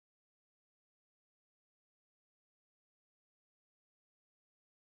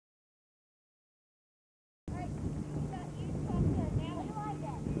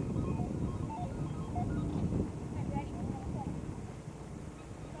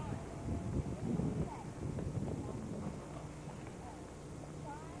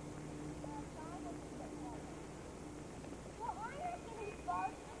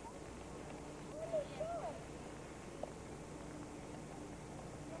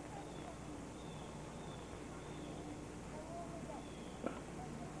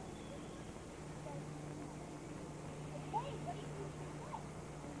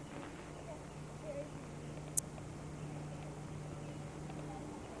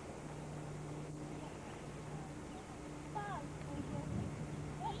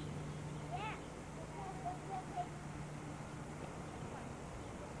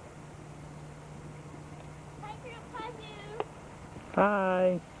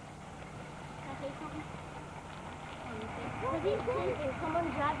Hi. Can I say something? Was he saying someone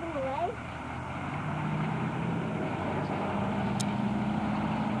driving away?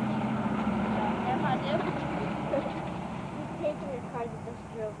 Grandpa do? He's taking the car that just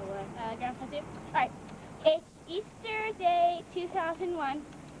drove away. Grandpa do? Alright. It's Easter Day 2001,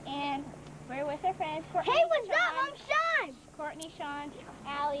 and we're with our friends. Courtney, Hey, what's Sean, up? I'm Sean. Courtney, Sean,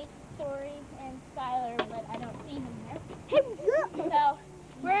 Allie, Tori, and Skylar, but I don't see him there. Hey, what's up? So,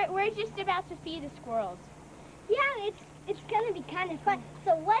 we're just about to feed the squirrels. Yeah, it's gonna be kind of fun.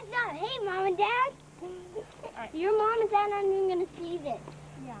 So what's up? Hey, Mom and Dad. Right. Your mom and Dad aren't even gonna see this.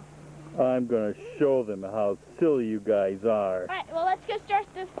 Yeah. I'm going to show them how silly you guys are. Alright, well, let's go start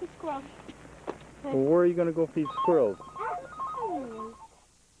the squirrels. Well, where are you going to go feed squirrels?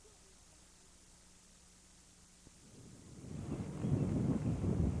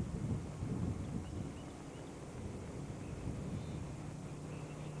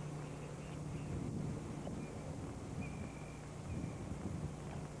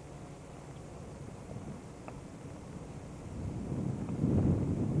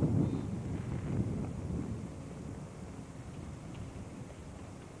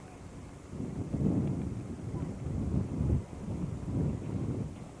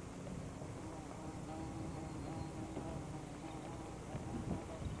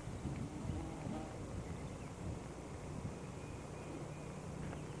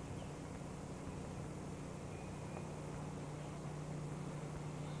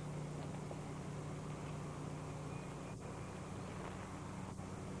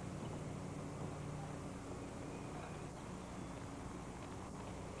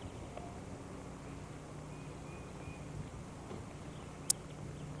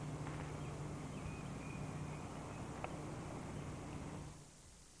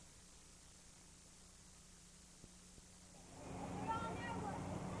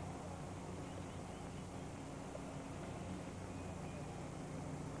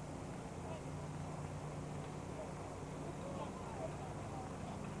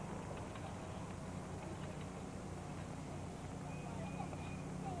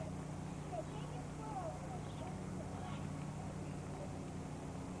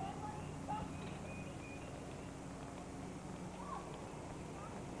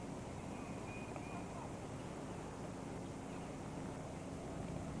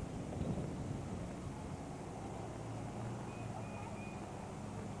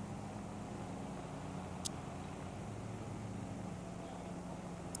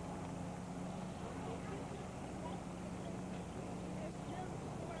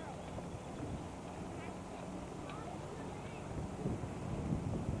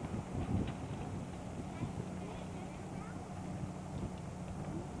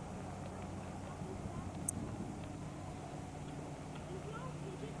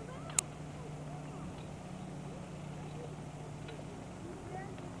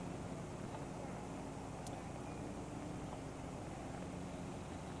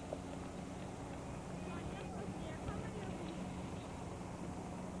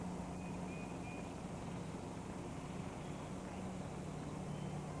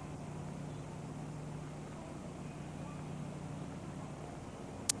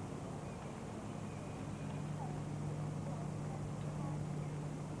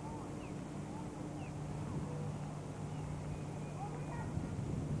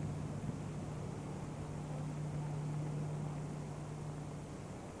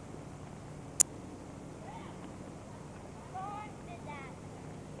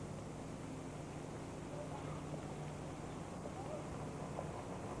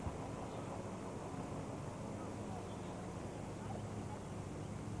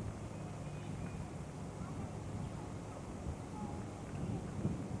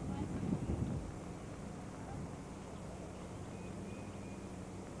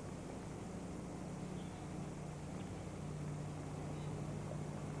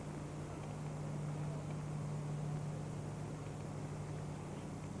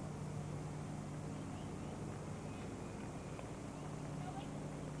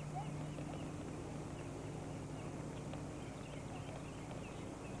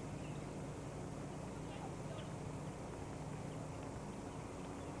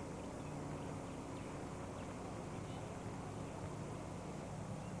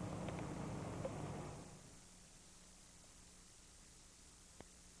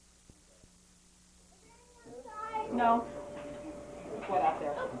 No. What out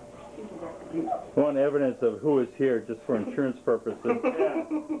there? Want evidence of who is here just for insurance purposes. Yeah.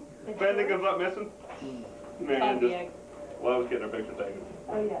 If anything comes up missing, Marianne just, well, I was getting her picture taken.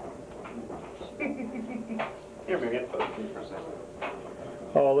 Oh, yeah. Here, baby, get put for a second.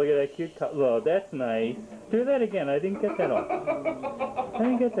 Oh, look at that cute look. That's nice. Do that again. I didn't get that all. I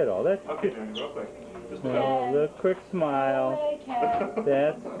didn't get that all. That's Okay, good. Danny, real quick. Just Oh, look, quick smile.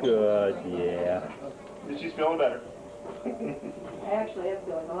 That's good, yeah. She's feeling better. I actually am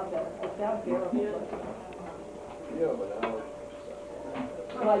feeling a lot better. It sounds terrible.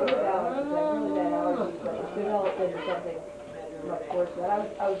 Well, I do have allergies. I have really bad allergies, but it's developed into something much worse. But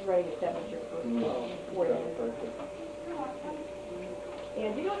I was writing a temperature for 40 minutes.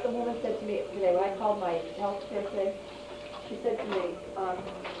 And do you know what the woman said to me today when I called my health care today? She said to me,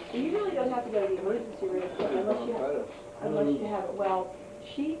 you really don't have to go to the emergency room unless you have it. Well,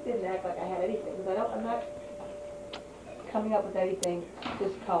 she didn't act like I had anything, because I'm not coming up with anything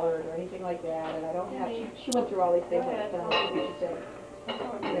discolored or anything like that, and I don't have, she went through all these things on the phone, and she said,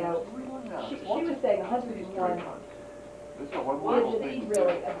 you know, she was saying 101 isn't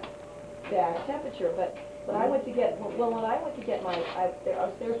really a bad temperature, but when I went to get, my, I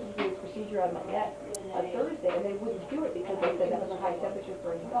was there to do a procedure on my neck on Thursday, and they wouldn't do it because they said that was a high temperature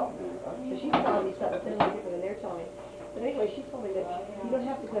for an adult. So she's telling me something totally different than they're telling me. But anyway, she told me that you don't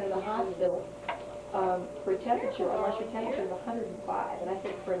have to go to the hospital for temperature unless your temperature is 105. And I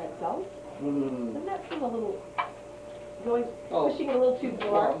said, for an adult? Doesn't that seem a little, pushing it a little too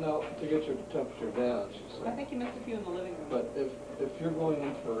far? Well, no, to get your temperature down, she I said. think you missed a few in the living room. But if you're going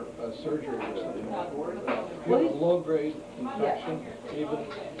in for surgery or something, if you have a low-grade infection, even,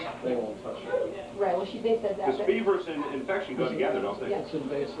 they won't touch it. Right, well, they said that. Because fevers and infection go together, don't they? It's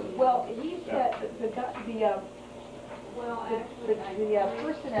invasive. Well, he said, the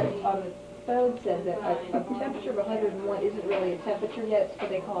person on the phone said that a temperature of 101 isn't really a temperature yet. It's what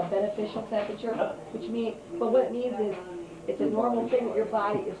they call a beneficial temperature, which means, but what it means is it's a normal thing that your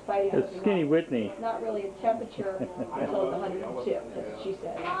body is fighting. It's Skinny Whitney. It's not really a temperature until it's 102. That's what she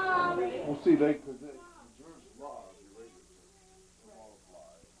said. Well, see, they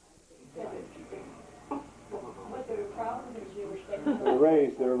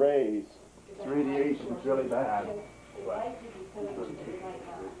They're raised. It's radiation's really bad.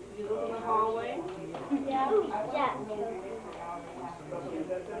 Yeah.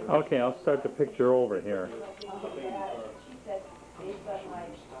 Okay, I'll start the picture over here.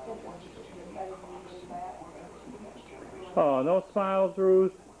 Oh, no smiles,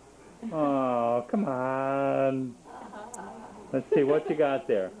 Ruth? Oh, come on. Let's see what you got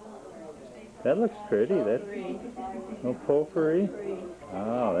there. That looks pretty. That's no potpourri.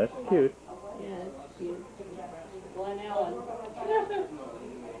 Oh, that's cute. Yeah, that's cute. Glenn Allen.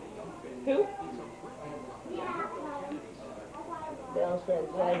 Who? Bill said,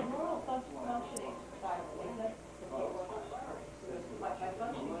 right.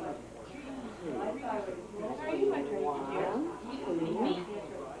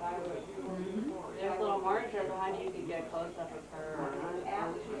 There's a little marker behind you. You can get a close up of her.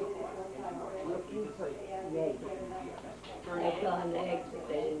 That's on the exit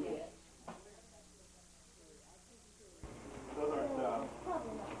they didn't get. Those aren't,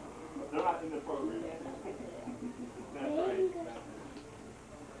 they're not in the program. That's right.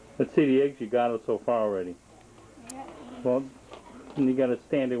 Let's see the eggs you got so far already. Well, you got to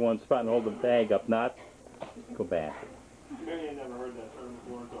stand in one spot and hold the bag up, not go back. Mary Ann never heard that term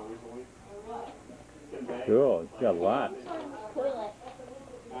before until recently. Convey. Cool, you got lots. Toilet.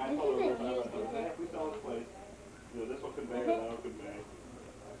 I This told her, isn't used, is it? if we sell this place, you know, this will convey or that will convey.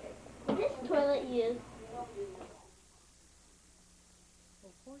 Is this toilet used?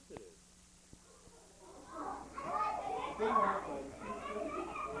 Of course it is.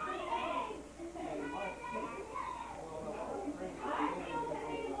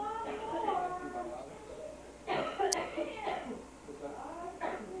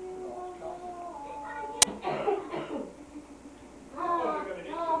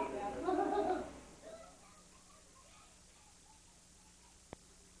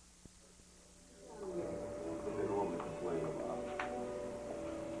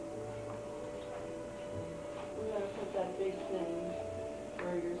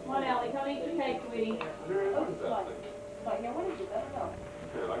 Come on, Allie, come eat your cake, sweetie. But yeah, what is it? I don't know.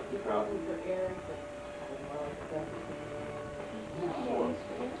 Yeah, like the crowd. You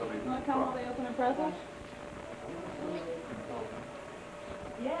want to come while they open a present?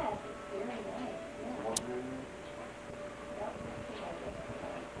 Yes, very nice.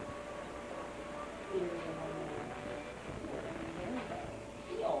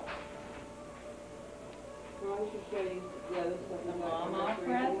 Well, I should show you the other stuff. The mama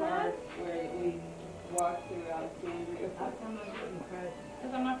present? Where we walked through Alexandria.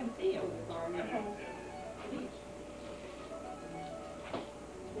 Because I'm not going to see you.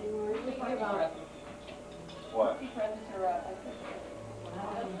 What?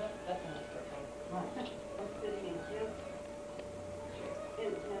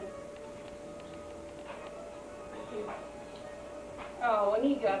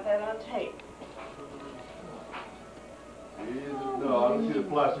 he got that on tape. No, I don't see the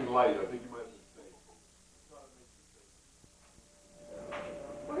flashing light. I think you might have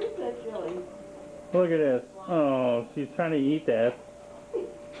Where's that jelly? Look at this. Oh, she's trying to eat that.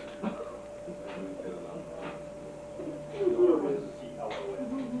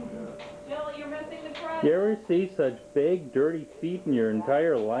 Jelly, you're missing the prize. You ever see such big, dirty feet in your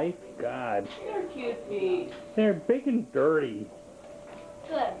entire life? God. They're cute feet. They're big and dirty.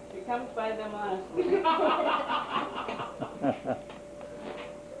 Good. She comes by them honestly.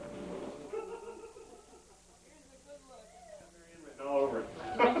 All over it.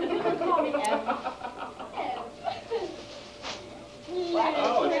 Call me Em.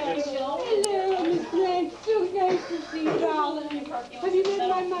 Oh, it's Hello, Miss Blank. So nice to see you, darling. Have you met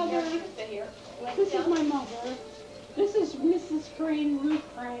my mother? This is my mother. This is Mrs. Crane, Ruth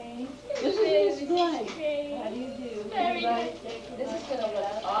Crane. This is Miss Blank. How do you do? Very nice. This is gonna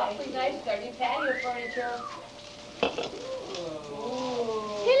look awfully nice with our new patio furniture.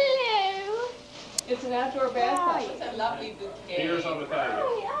 Hello. It's an outdoor bathtub. It's a lovely bouquet. Tears on the patio.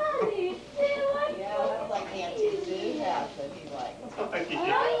 Ollie, Yeah, that's like Nancy Sue's house that he likes. Oh.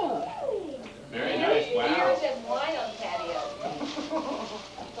 Very nice, wow. Beers and wine on the patio.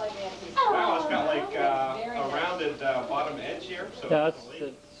 That's like Nancy's. Wow, it's got like a rounded bottom edge here. So Yeah,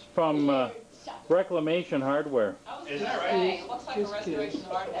 it's from Reclamation Hardware. is that right? Looks like a restoration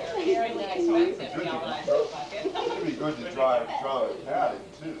hardware. Very nice. Expensive, galvanized bucket. It'd be good to drive a caddy,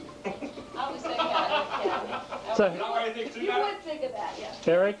 too. I was thinking that. It's a, Not what I think, You would think of that, yeah.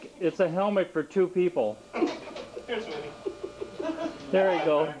 Eric, it's a helmet for 2 people. Here's Winnie. There you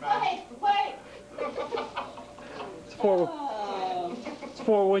go. Wait. It's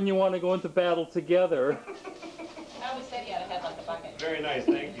for when you want to go into battle together. I always said he had a head like a bucket. Very nice,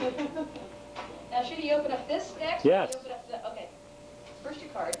 thank you. Now, should he open up this next? Yes. Or should he open up okay. First your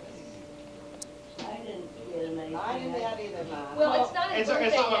card. I didn't get him anything. I didn't have either, Mom. Well, it's not his It's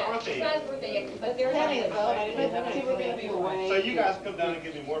birthday not my yet. birthday It's yet. not his birthday yet, but there's Penny, a though, I didn't have any. we're gonna be away. So you guys come down and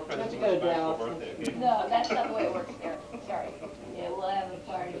give me more presents on my actual birthday, okay? No, that's not the way it works there. Sorry. Yeah, we'll have a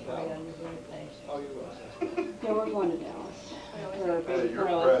party for you on your birthday. Yeah, we're going to Dallas. Hey, your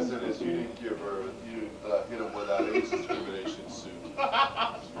present is you didn't give her, you didn't hit him with that age discrimination suit.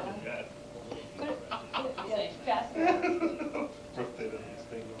 Yeah. Yeah, fast. Birthday doesn't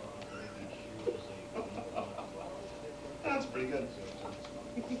stay. That's pretty good.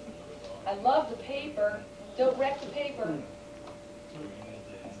 I love the paper. Don't wreck the paper.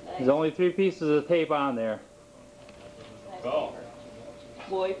 There's only 3 pieces of tape on there. Oh.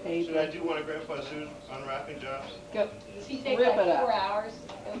 Boy Should I paper. do one of Grandpa Sue's unwrapping jobs? Go. Does he take Rip like it up. 4 hours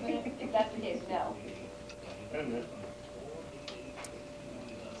to open it? If that's the case, no. Wait a minute.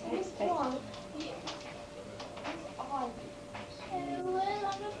 It's on. It's on. Well,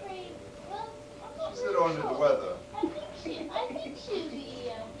 I'm afraid. Well, I'm not Sit really under the sure. weather. I think she'll be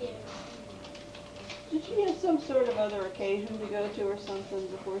here. Did she have some sort of other occasion to go to or something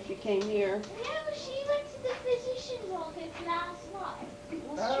before she came here? No, she went to the physician's office last night.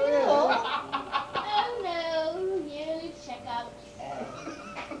 Oh no, yearly checkups.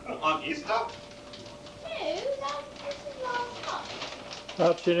 On Easter? No, this is last night.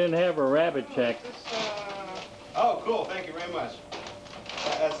 Oh, she didn't have her rabbit check. Oh, cool, thank you very much.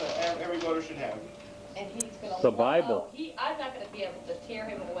 That's every voter should have. And he's gonna. It's the Bible. I'm not gonna be able to tear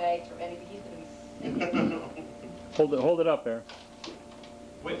him away from anything. He's gonna be. Hold it up there.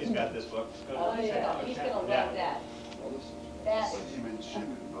 Whitney's got this book. Oh, yeah. He's gonna love that. That is Even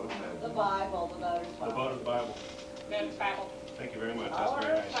shipping both the ends. Bible, the voter's The Bible. voter's Bible. Voter's Bible. Thank you very much, that's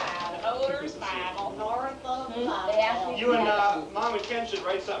very nice. Voter's Bible. They asked me. You and Mom and Ken should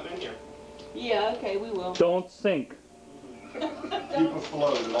write something in here. Yeah, okay, we will. Don't sink. Keep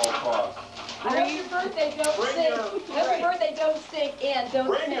afloat at all costs. Happy birthday, don't Bring sing. your- Happy birthday, don't stink, and don't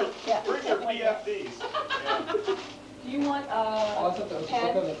Bring your, sing. Yeah. bring your PFDs. Yeah. Do you want, Oh, I thought that was pen?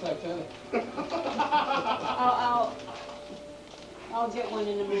 stuck on the Titanic. I'll get one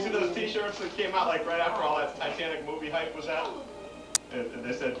in a You see those minute. t-shirts that came out like right after all that Titanic movie hype was out? And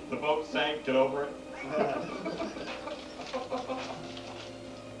they said, the boat sank, get over it.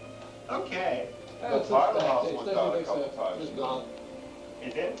 Okay. The Bible House was done a couple times. It's gone.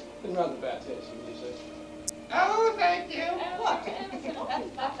 It did? Been rather bad taste, you would say. Oh, thank you. Look,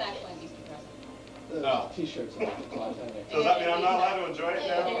 that's actually a decent present. The Oh. T-shirts on the Titanic. So does that mean I'm not allowed to enjoy it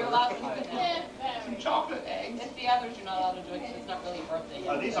You're now? allowed to keep it now. Some chocolate eggs. It's the others you're not allowed to drink, 'cause it's not really a birthday yet.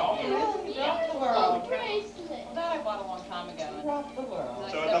 Are these all? Oh, Yeah. oh, bracelet. Well, that I bought a long time ago.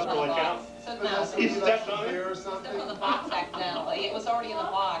 And So it doesn't really count? So But no, that's so He it's stepped on beer it? or stepped on something? the box accidentally. It was already in the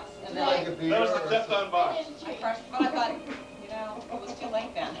box, and then Like a I beer That was or the stepped on box. crushed, but I thought, you know, it was too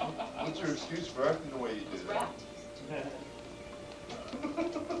link then. What's your excuse for acting the way you did? That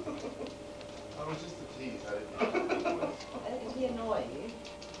was just a tease. I didn't. Is he annoying you?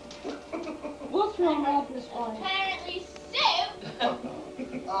 What's wrong with this one? Apparently so.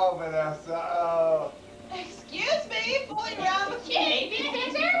 Oh, Vanessa. Oh. Excuse me, fooling around with me.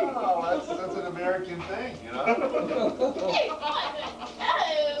 Oh, that's an American thing, you know?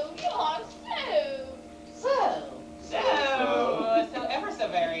 So ever so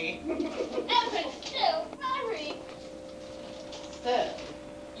very. So,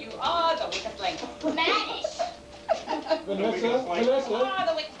 you are the wicked link. Vanessa, You Vanessa, are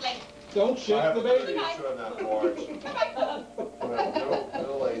the wicked link. don't I shake have the to baby. be sure not large.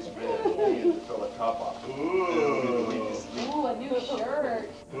 Middle-aged man, he had to fill a cup up. Ooh. Ooh, a new shirt.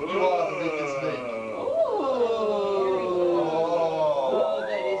 You all have to make this thing. Oh,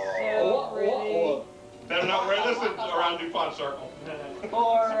 that is so pretty. Better not wear this around DuPont Circle.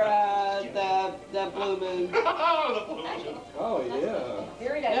 Or the blue moon. Oh, the pollution. Oh, yeah.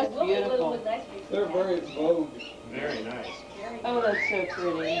 Very nice. That's It looked a little beautiful. bit nice. They're very vogue. Very nice. Oh, that's so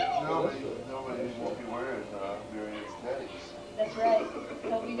pretty. Nobody won't be wearing Marion's teddies. That's right.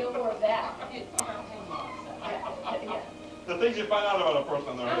 There'll be no more of that. The things you find out about a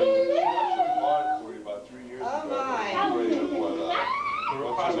person, they're She actually bought it for you about 3 years ago. Oh, my. the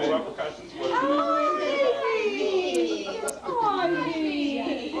possible repercussions.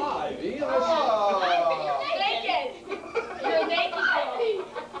 Ivy, Oh.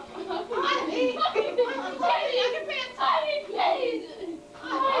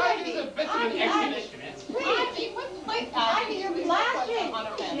 Ivy's a bit of an exhibitionist.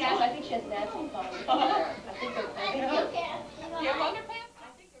 Yes, I think she has natural color. I think they're. You have underpants?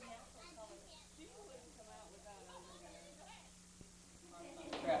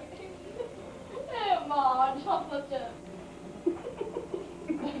 Come on, chocolate chip.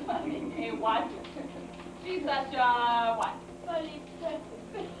 Hey, what? She's such a what?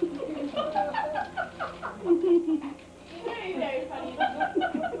 Very, very funny.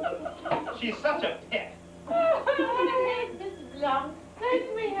 She's such a pit. Mrs. Long,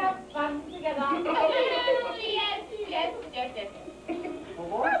 can we have fun together? Yes. Well,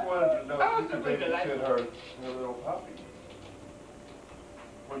 Lawrence wanted to know if you could babysit her little puppy.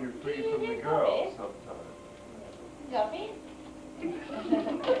 When you're free from the girls sometime. Yummy.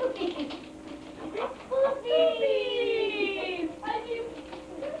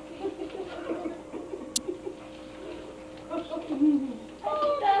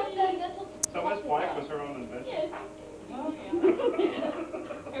 So Miss Blank was her own invention.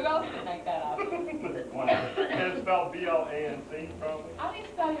 Who else could make that up? And it's spelled B-L-A-N-C, probably. How do you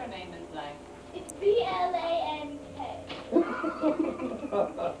spell your name, Miss Blank? It's BLANK.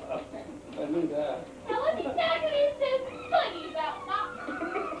 I knew that. Now what exactly is so funny about Mom?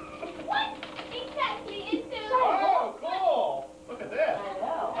 What exactly is so Oh, cool! Look at this. I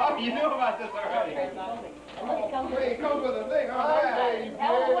know. Oh, you knew about this already. And look, it comes Hey, come with a thing. All right, hey,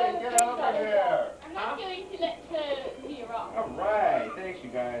 get over here. I'm not going to let her be wrong. All right, thanks, you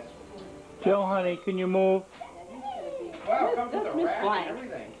guys. Joe, honey, can you move? Wow, it comes with a Miss rack Blank. and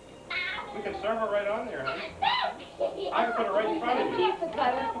everything. We can serve her right on there, honey. I can put it right in front of you. I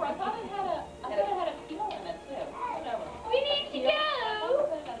thought it had a piece in it too. Whatever. We need to go.